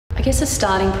I guess a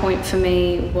starting point for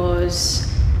me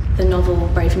was the novel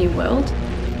Brave New World.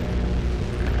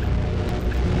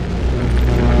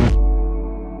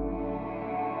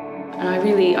 And I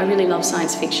really love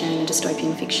science fiction and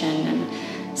dystopian fiction,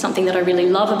 and something that I really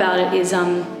love about it is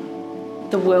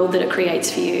the world that it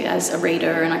creates for you as a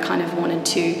reader, and I kind of wanted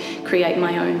to create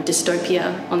my own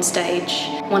dystopia on stage.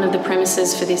 One of the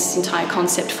premises for this entire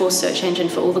concept for Search Engine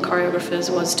for all the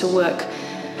choreographers was to work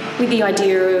with the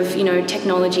idea of,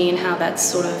 technology and how that's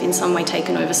sort of in some way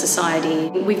taken over society.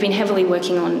 We've been heavily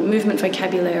working on movement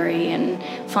vocabulary and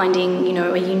finding,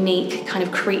 a unique kind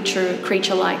of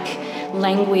creature-like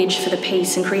language for the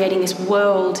piece and creating this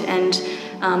world, and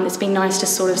it's been nice to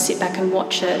sort of sit back and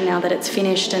watch it now that it's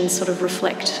finished and sort of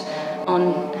reflect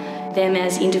on them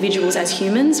as individuals, as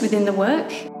humans within the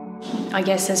work. I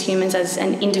guess as humans,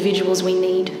 and individuals, we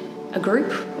need a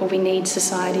group, or we need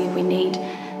society, we need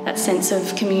that sense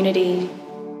of community